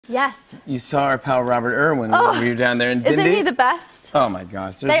Yes. You saw our pal Robert Irwin when we were down there in Bindi. Isn't he the best? Oh my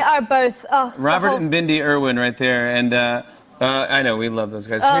gosh. They are both. Robert and Bindi Irwin right there. And I know, we love those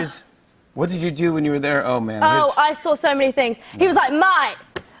guys. What did you do when you were there? Oh man. I saw so many things. He was like, mate,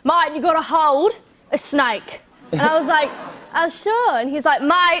 you gotta hold a snake. And I was like, sure. And he's like,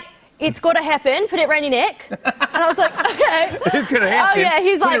 mate, it's gotta happen. Put it around your neck. And I was like, okay. It's gonna happen. Oh yeah,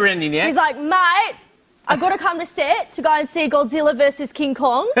 Put it around your neck. He's like, mate, I've got to come to set to go and see Godzilla versus King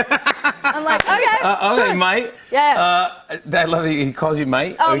Kong. I'm like, okay, sure. Hey, mate. Yeah. I love it. He calls you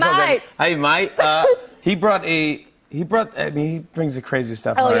mate. Oh, mate. Hey, mate. He brings the crazy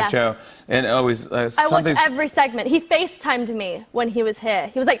stuff on our show. And always, I watch every segment. He FaceTimed me when he was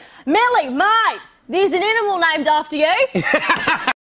here. He was like, Millie, mate, there's an animal named after you.